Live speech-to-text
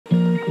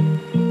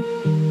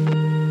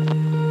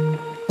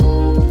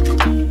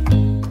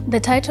The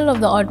title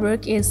of the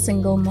artwork is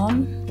Single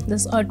Mom.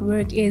 This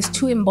artwork is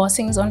 2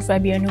 embossings on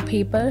Fabriano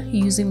paper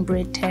using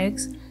bread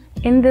tags.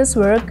 In this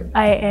work,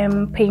 I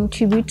am paying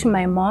tribute to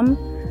my mom.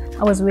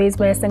 I was raised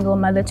by a single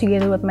mother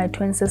together with my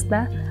twin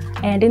sister.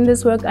 And in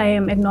this work, I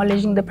am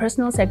acknowledging the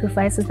personal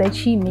sacrifices that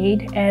she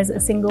made as a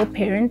single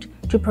parent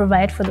to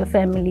provide for the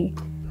family.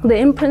 The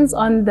imprints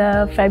on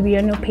the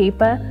Fabriano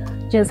paper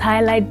just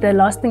highlight the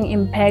lasting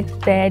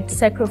impact that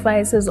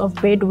sacrifices of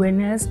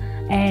breadwinners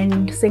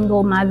and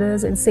single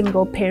mothers and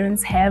single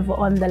parents have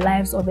on the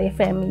lives of their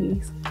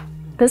families.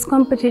 This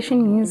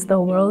competition means the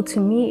world to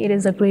me. It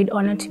is a great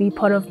honor to be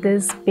part of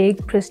this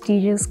big,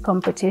 prestigious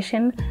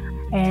competition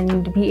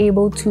and be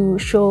able to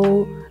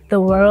show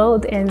the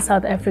world and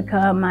South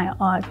Africa my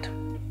art.